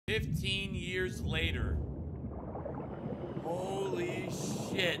15 years later. Holy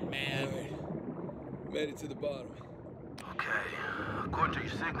shit, man. All right. Made it to the bottom. Okay. According to your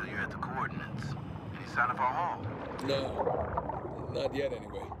signal, you're at the coordinates. Any sign of our haul? No. Not yet,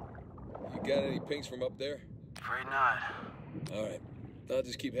 anyway. You got any pings from up there? Afraid not. All right. I'll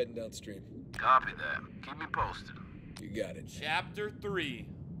just keep heading downstream. Copy that. Keep me posted. You got it. Chapter 3.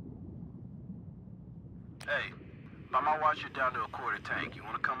 Hey, by my watch, you're down to a quarter tank. You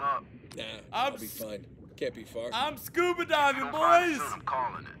want to come up? Nah, I'll be fine. Can't be far. I'm scuba diving, Don't find it boys! soon, I'm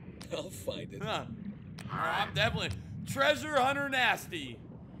calling it. I'll find it. Huh. Alright. I'm definitely Treasure Hunter Nasty.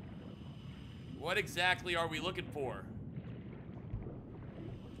 What exactly are we looking for?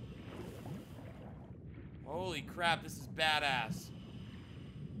 Holy crap, this is badass.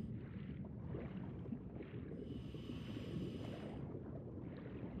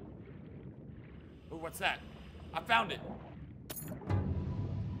 Oh, what's that? I found it.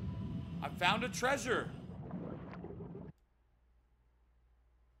 I found a treasure.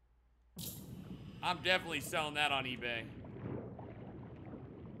 I'm definitely selling that on eBay.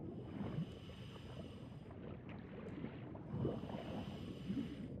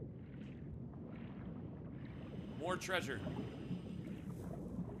 More treasure.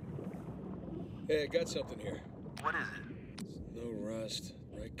 Hey, I got something here. What is it? No rust,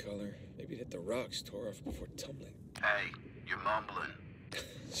 right color. Maybe it hit the rocks, tore off before tumbling. Hey, you're mumbling.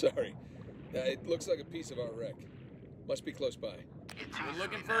 Sorry. It looks like a piece of our wreck. Must be close by. You're teasing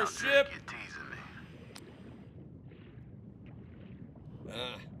looking me for now, a ship? You're teasing me.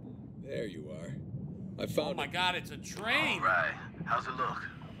 Ah, there you are. I found Oh my it. god, it's a train. All right. How's it look?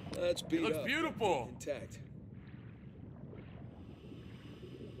 It's beat It looks up. beautiful. Intact.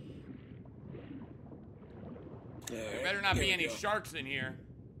 There better not be any sharks in here.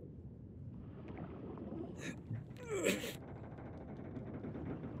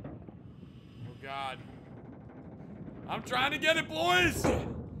 Oh god. I'm trying to get it, boys!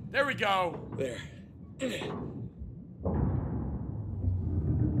 There we go. There.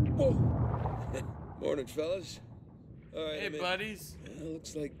 Whoa. Morning, fellas. All right, Hey, buddies.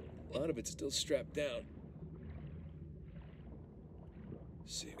 Looks like a lot of it's still strapped down.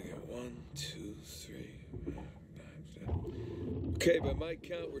 Let's see, we got 1, 2, 3, 4, 5, 6. Okay, by my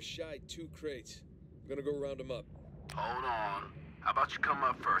count, we're shy 2 crates. I'm gonna go round them up. Hold on. How about you come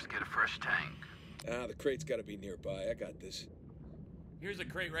up first, get a fresh tank? Ah, the crate's gotta be nearby. I got this. Here's a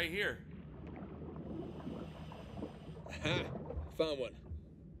crate right here. Aha! Found one.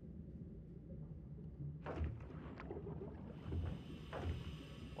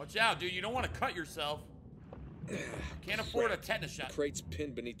 Watch out, dude. You don't want to cut yourself. Can't afford a tetanus shot. Crate's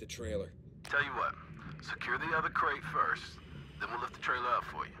pinned beneath the trailer. Tell you what, secure the other crate first, then we'll lift the trailer up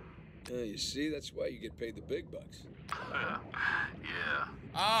for you. You see, that's why you get paid the big bucks. Yeah.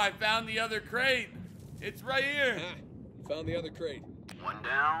 Ah, I found the other crate. It's right here. Ah, found the other crate. One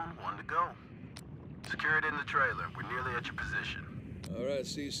down, one to go. Secure it in the trailer. We're nearly at your position. All right,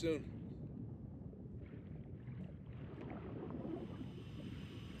 see you soon.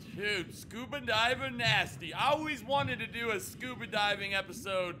 Dude, scuba diving nasty. I always wanted to do a scuba diving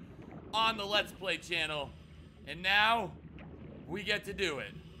episode on the Let's Play channel. And now, we get to do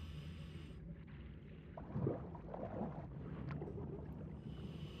it.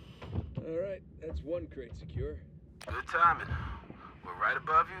 All right, that's one crate secure. Good timing. We're right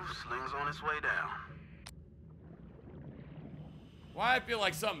above you. Sling's on its way down. Why I feel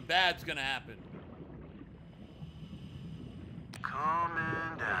like something bad's gonna happen.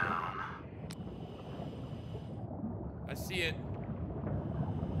 Coming down. I see it.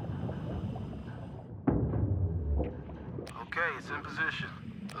 Okay, it's in position.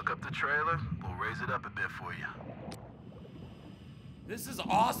 Look up the trailer. We'll raise it up a bit for you. This is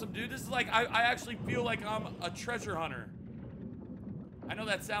awesome, dude. This is like, I actually feel like I'm a treasure hunter. I know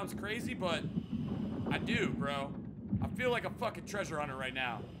that sounds crazy, but I do, bro. I feel like a fucking treasure hunter right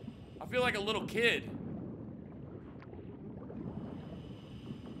now. I feel like a little kid.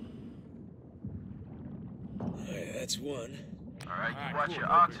 Alright, that's one. All right, All right, you watch cool, your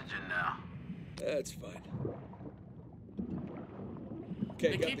cool. oxygen now. That's fine.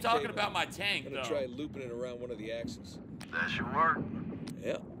 Okay, They got keep the talking cable. about my tank, I'm gonna though. try looping it around one of the axles. That should work.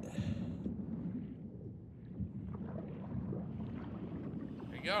 Yeah.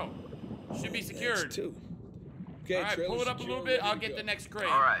 There you go. Should be That's secured. 2. Okay, All right, trailer pull it up a secure, little bit. ready I'll to get go. the next crate.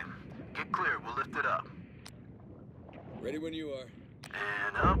 All right, get clear. We'll lift it up. Ready when you are.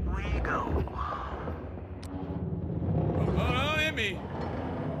 And up we go. Oh, don't hit me.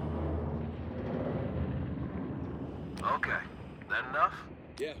 Okay, that enough?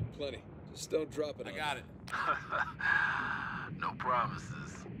 Yeah, plenty. Just don't drop it I on got me. it. No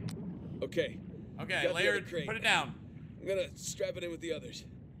promises. Okay. Okay, Got the layer other it. crate. Put it down. I'm gonna strap it in with the others.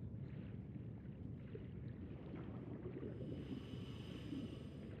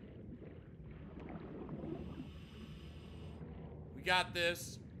 We got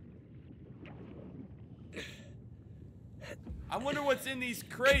this. I wonder what's in these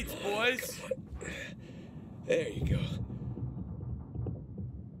crates, boys. There you go.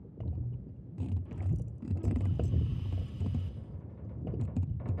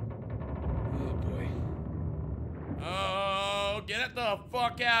 Oh boy. Oh, get the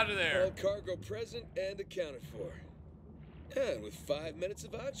fuck out of there. All cargo present and accounted for. And with 5 minutes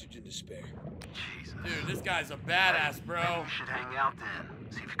of oxygen to spare. Jesus. Dude, this guy's a badass, Maybe bro. you should hang out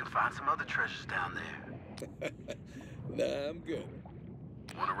then. See if you can find some other treasures down there. Nah, I'm good.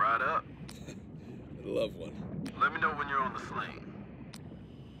 Wanna ride up? I'd love one. Let me know when you're on the sling.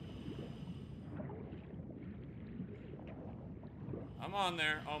 I'm on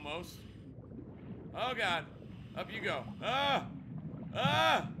there, almost. Oh, God. Up you go. Ah!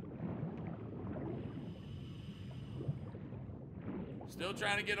 Ah! Still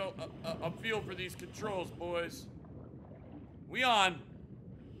trying to get a feel for these controls, boys. We on.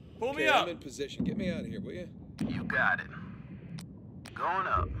 Pull me Okay, up. I'm in position. Get me out of here, will you? You got it. Going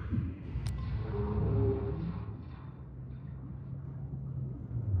up.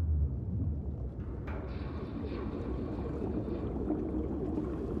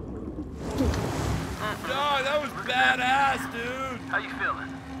 Dog, that was badass, dude. How you feeling?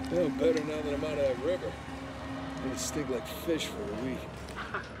 Oh, better now that I'm out of that river. I'm gonna stink like fish for a week.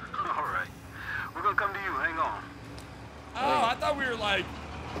 All right. We're gonna come to you. Hang on. Oh, I thought we were like...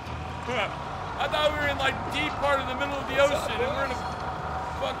 I thought we were in like deep part of the middle of the ocean and we're in a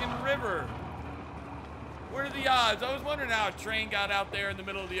fucking river. What are the odds? I was wondering how a train got out there in the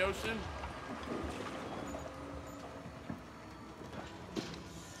middle of the ocean.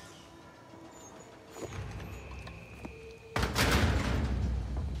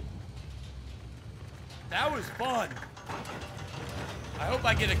 That was fun. I hope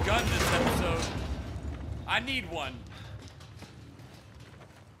I get a gun this episode. I need one.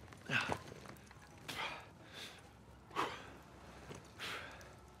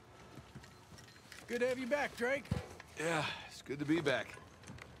 Good to have you back, Drake. Yeah, it's good to be back.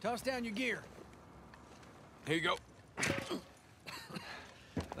 Toss down your gear. Here you go.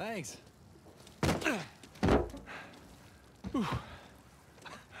 Thanks.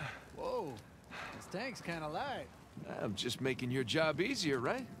 Whoa, this tank's kind of light. I'm just making your job easier,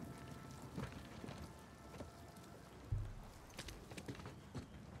 right?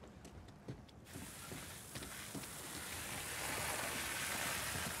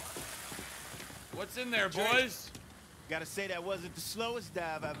 What's in there, boys? Gotta say that wasn't the slowest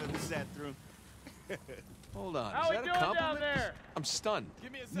dive I've ever sat through. Hold on. How Is we that a doing down compliment? there? I'm stunned.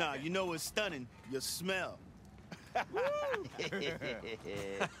 Give me a second. Nah, you know what's stunning? Your smell.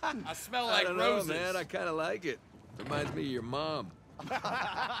 I smell I like don't roses. know, man. I kind of like it. Reminds me of your mom.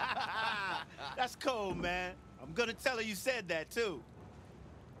 That's cold, man. I'm gonna tell her you said that, too.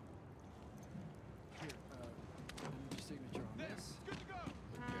 Here, I need your signature on this. Good to go.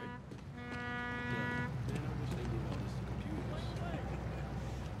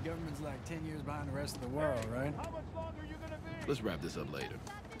 Government's like 10 years behind the rest of the world, right? How much longer are you gonna be? Let's wrap this up later.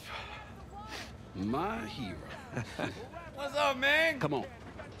 My hero. What's up, man? Come on,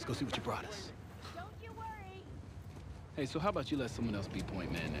 let's go see what you brought us. Don't you worry. Hey, so how about you let someone else be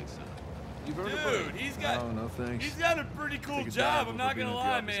point man next time? You've heard of Dude, he's got no thanks. he's got a pretty cool job. I'm not gonna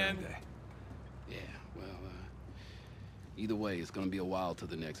lie, man. Yeah, well, either way, it's gonna be a while to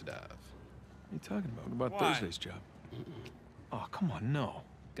the next dive. What are you talking about? What about Why? Thursday's job? Oh, come on, no.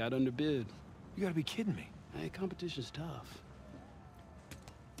 Got underbid. You gotta be kidding me. Hey, competition's tough.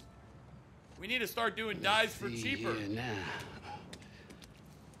 We need to start doing dives for See cheaper. here now.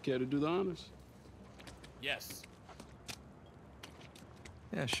 Care to do the honors? Yes.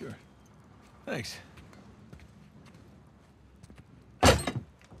 Yeah, sure. Thanks.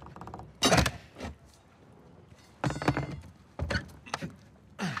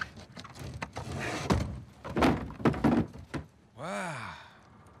 Wow.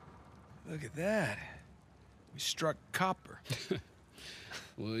 Look at that. We struck copper.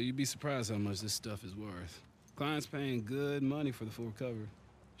 Well, you'd be surprised how much this stuff is worth. Client's paying good money for the full cover.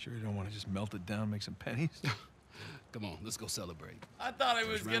 Sure you don't want to just melt it down, make some pennies? Come on, let's go celebrate. I thought it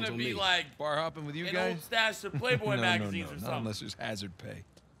was First round's gonna on be me. like Bar hopping with you an guys? old stash of Playboy no, magazines no, or not something. unless there's hazard pay.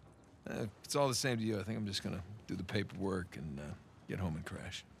 If it's all the same to you, I think I'm just gonna do the paperwork and get home and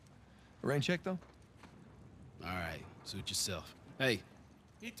crash. A rain check, though? All right, suit yourself. Hey,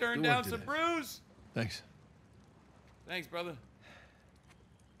 He turned Good work down some today. brews. Thanks. Thanks, brother.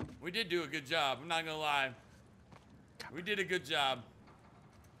 We did do a good job. I'm not gonna lie. We did a good job.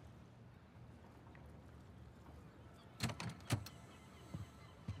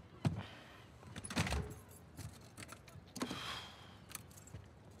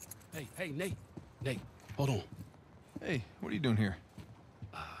 Hey, Nate. Nate, hold on. Hey, what are you doing here?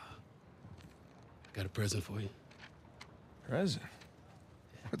 I got a present for you. Present?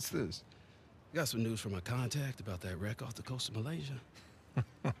 What's this? Got some news from my contact about that wreck off the coast of Malaysia.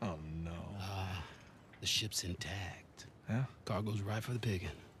 Oh, no. The ship's intact. Yeah? Cargo's right for the picking.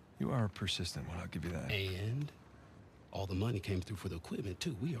 You are a persistent one, I'll give you that. And all the money came through for the equipment,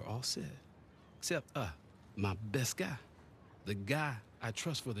 too. We are all set. Except, my best guy. The guy I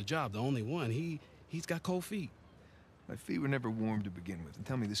trust for the job, the only one. He's got cold feet. My feet were never warm to begin with. And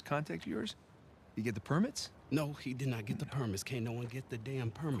tell me, this contact of yours, you get the permits? No, he did not get the permits. Can't no one get the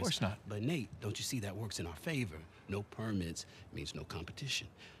damn permits. Of course not. But Nate, don't you see that works in our favor? No permits means no competition.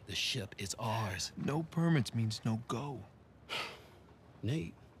 The ship is ours. No permits means no go.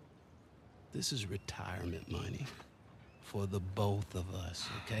 Nate, this is retirement money for the both of us,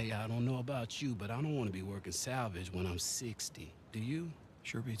 okay? I don't know about you, but I don't want to be working salvage when I'm 60. Do you?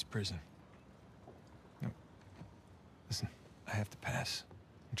 Sure beats prison. No. Listen, I have to pass.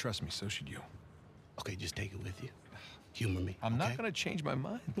 And trust me, so should you. Okay, just take it with you. Humor me. I'm okay? not gonna change my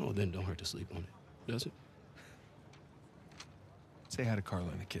mind. No, then don't hurt to sleep on it. Does it? Say hi to Carla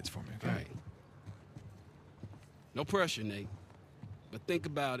and the kids for me, okay? All right. No pressure, Nate. But think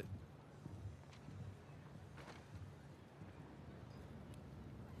about it.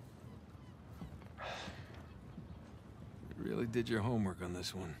 You really did your homework on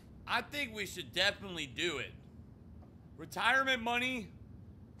this one. I think we should definitely do it. Retirement money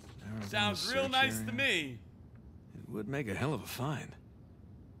sounds real nice to me. It would make a hell of a find.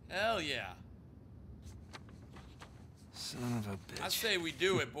 Hell yeah. Son of a bitch. I say we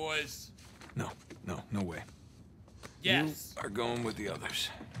do it, boys. No way. Yes. You are going with the others.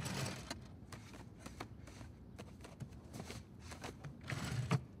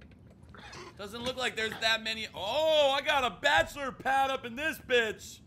 Doesn't look like there's that many. Oh, I got a bachelor pad up in this bitch.